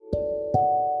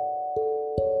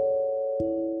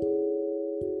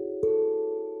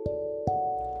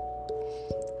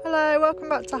welcome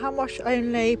back to Hand Wash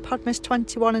Only, Podmas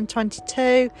 21 and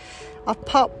 22. I've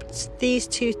popped these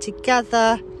two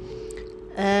together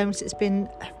because it's been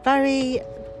very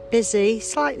busy,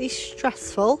 slightly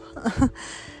stressful.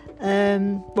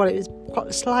 Well, it was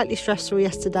quite slightly stressful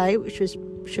yesterday, which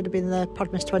should have been the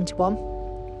Podmas 21.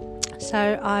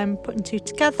 So I'm putting two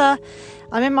together.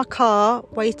 I'm in my car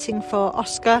waiting for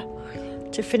Oscar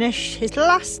to finish his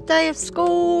last day of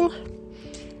school.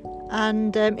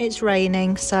 And it's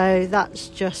raining, so that's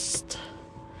just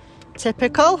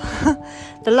typical.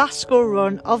 The last school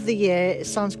run of the year. It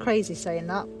sounds crazy saying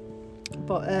that,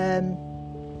 but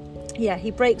yeah, he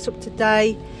breaks up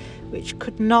today, which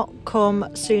could not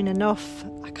come soon enough.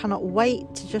 I cannot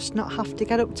wait to just not have to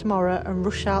get up tomorrow and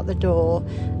rush out the door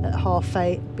at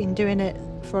 8:30. Been doing it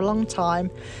for a long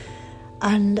time,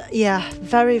 and yeah,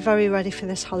 very, very ready for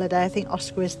this holiday. I think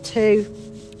Oscar is too,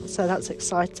 so that's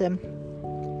exciting.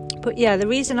 But yeah, the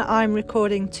reason I'm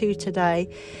recording two today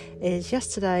is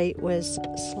yesterday was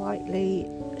slightly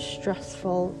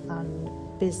stressful and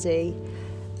busy.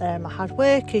 I had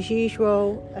work as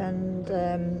usual, and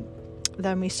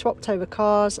then we swapped over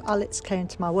cars. Alex came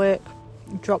to my work,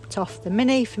 dropped off the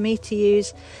Mini for me to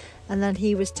use, and then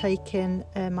he was taking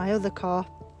my other car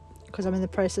because I'm in the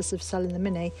process of selling the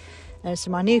Mini.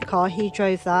 So my new car, he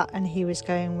drove that, and he was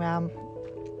going round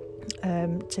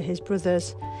to his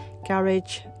brother's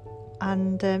garage.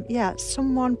 And yeah,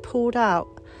 someone pulled out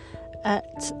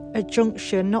at a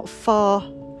junction not far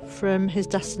from his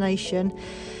destination.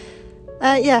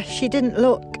 Yeah, she didn't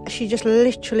look. She just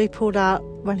literally pulled out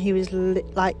when he was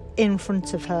like in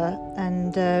front of her.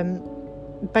 And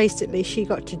basically she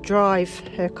got to drive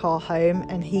her car home,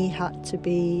 and he had to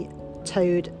be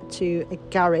towed to a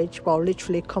garage. Well,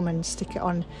 literally come and stick it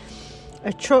on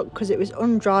a truck because it was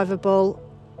undrivable.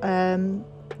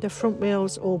 The front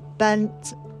wheels all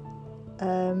bent,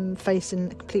 facing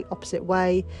the complete opposite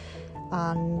way,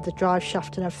 and the drive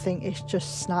shaft and everything is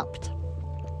just snapped.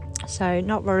 So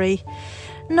not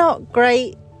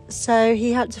great. So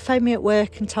he had to phone me at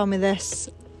work and tell me this,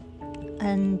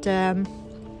 and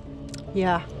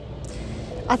yeah,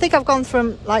 I think I've gone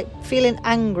from like feeling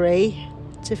angry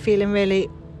to feeling really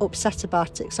upset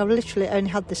about it, because I've literally only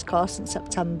had this car since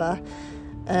September,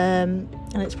 and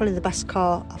it's probably the best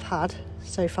car I've had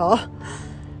so far.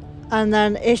 And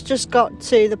then it's just got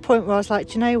to the point where I was like,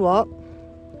 do you know what?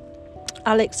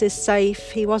 Alex is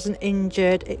safe. He wasn't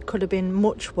injured. It could have been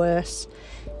much worse.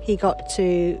 He got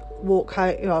to walk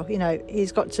home. Well, you know,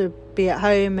 he's got to be at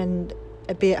home and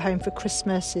be at home for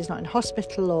Christmas. He's not in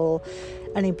hospital or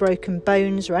any broken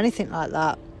bones or anything like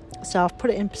that. So I've put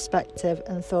it in perspective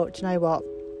and thought, do you know what?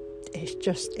 It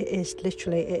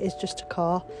is just a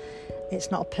car. It's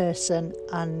not a person,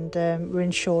 and we're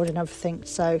insured and everything.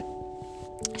 So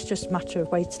it's just a matter of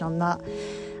waiting on that,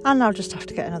 and I'll just have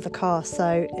to get another car.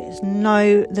 So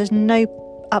there's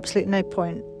absolutely no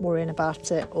point worrying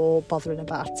about it or bothering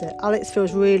about it. Alex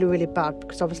feels really, really bad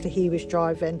because obviously he was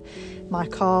driving my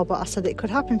car, but I said it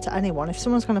could happen to anyone. If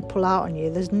someone's going to pull out on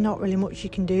you, there's not really much you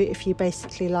can do. If you're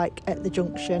basically like at the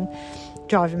junction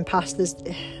driving past,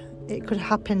 it could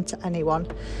happen to anyone.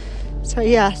 So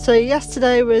yeah, so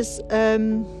yesterday was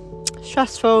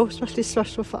stressful, especially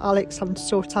stressful for Alex, having to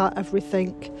sort out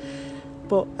everything.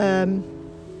 But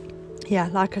yeah,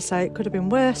 like I say, it could have been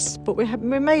worse, but we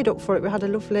made up for it. We had a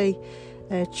lovely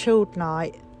chilled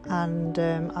night, and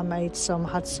I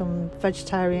had some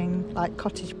vegetarian like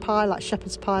cottage pie, like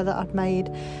shepherd's pie that I'd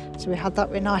made. So we had that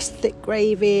with nice thick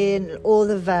gravy and all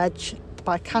the veg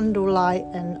by candlelight,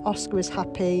 and Oscar was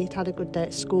happy. He'd had a good day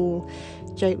at school.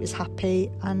 Jake was happy,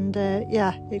 and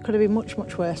yeah, it could have been much,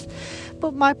 much worse.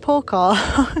 But my poor car,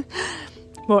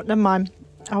 well, never mind.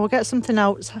 I will get something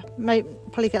else,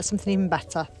 probably get something even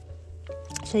better.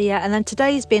 So yeah, and then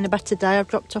today's been a better day. I've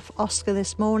dropped off Oscar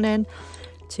this morning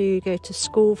to go to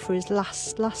school for his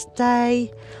last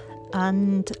day,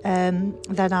 and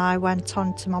then I went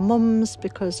on to my mum's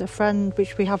because a friend,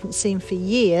 which we haven't seen for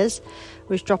years,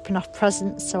 was dropping off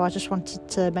presents. So I just wanted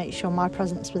to make sure my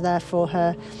presents were there for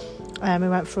her. We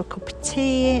went for a cup of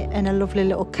tea in a lovely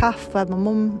little cafe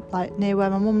near where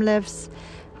my mum lives.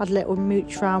 Had a little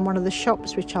mooch around one of the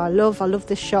shops, which I love. I love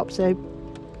this shop. So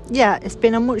yeah, it's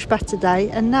been a much better day.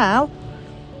 And now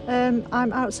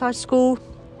I'm outside school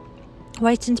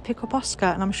waiting to pick up Oscar,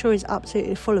 and I'm sure he's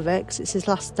absolutely full of it because it's his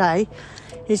last day.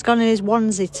 He's gone in his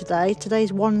onesie today.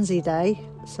 Today's onesie day,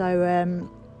 so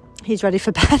he's ready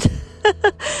for bed.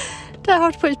 Don't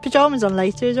have to put his pyjamas on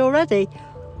later. He's all ready.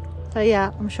 So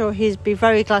yeah, I'm sure he'd be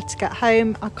very glad to get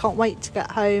home. I can't wait to get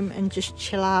home and just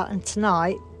chill out. And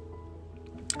tonight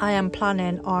I am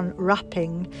planning on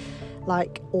wrapping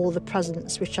like all the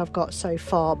presents which I've got so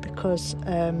far, because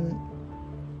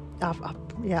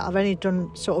I've only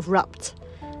done sort of wrapped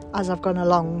as I've gone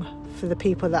along for the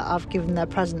people that I've given their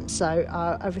presents, so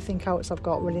everything else I've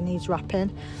got really needs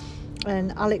wrapping.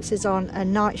 And Alex is on a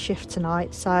night shift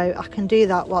tonight, so I can do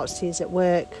that whilst he's at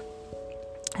work,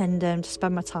 and just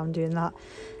spend my time doing that.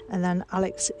 And then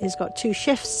Alex has got 2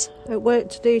 shifts at work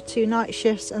to do, 2 night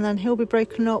shifts, and then he'll be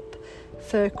breaking up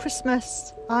for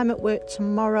Christmas. I'm at work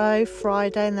tomorrow,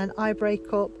 Friday, and then I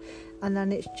break up, and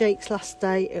then it's Jake's last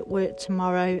day at work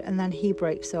tomorrow, and then he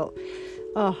breaks up.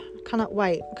 Oh, I cannot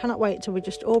wait till we're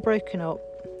just all broken up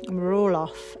and we're all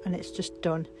off and it's just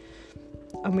done,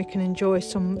 and we can enjoy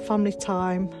some family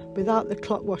time without the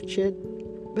clock watching,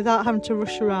 without having to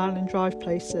rush around and drive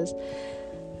places,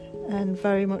 and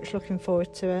very much looking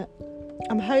forward to it.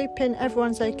 I'm hoping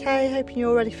everyone's okay, hoping you're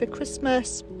all ready for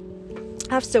Christmas.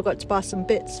 I've still got to buy some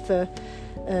bits for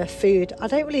food. I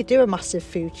don't really do a massive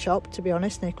food shop, to be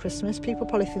honest, near Christmas. People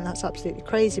probably think that's absolutely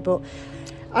crazy, but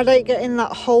I don't get in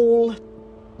that whole,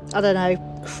 I don't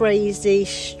know, crazy,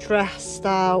 stressed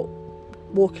out,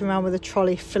 walking around with a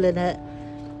trolley filling it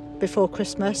before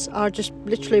Christmas. I just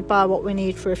literally buy what we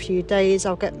need for a few days.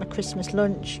 I'll get my Christmas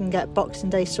lunch and get Boxing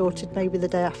Day sorted maybe the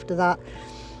day after that,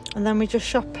 and then we just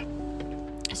shop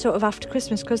sort of after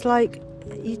Christmas, because like,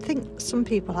 you think some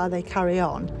people, how they carry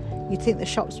on, you'd think the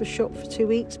shops were shut for 2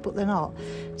 weeks, but they're not.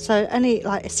 So any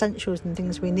like essentials and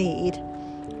things we need,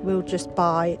 we'll just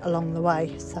buy along the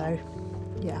way. So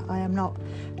yeah, I am not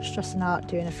stressing out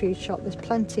doing a food shop. There's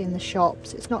plenty in the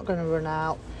shops, it's not going to run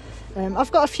out.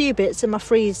 I've got a few bits in my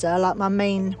freezer, like my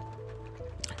main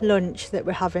lunch that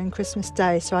we're having Christmas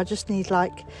Day, so I just need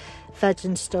like veg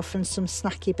and stuff and some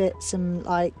snacky bits and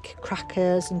like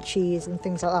crackers and cheese and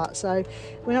things like that, so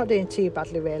we're not doing too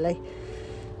badly really.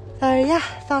 So yeah,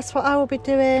 that's what I will be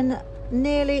doing.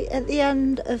 Nearly at the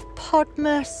end of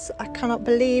Podmas. I cannot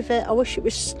believe it. I wish it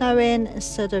was snowing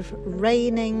instead of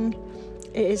raining.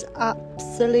 It is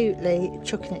absolutely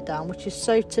chucking it down, which is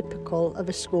so typical of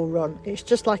a school run. It's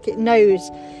just like it knows,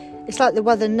 it's like the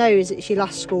weather knows it's your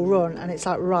last school run, and it's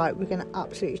like, right, we're going to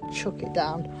absolutely chuck it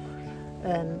down,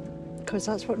 because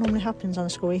that's what normally happens on a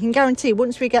school. You can guarantee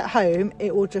once we get home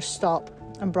it will just stop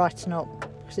and brighten up,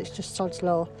 because it's just sod's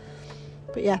law.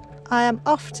 But yeah, I am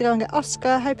off to go and get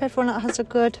Oscar. Hope everyone has a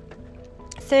good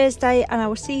Thursday, and I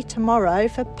will see you tomorrow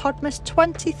for Podmas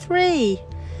 23.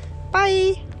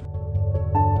 Bye.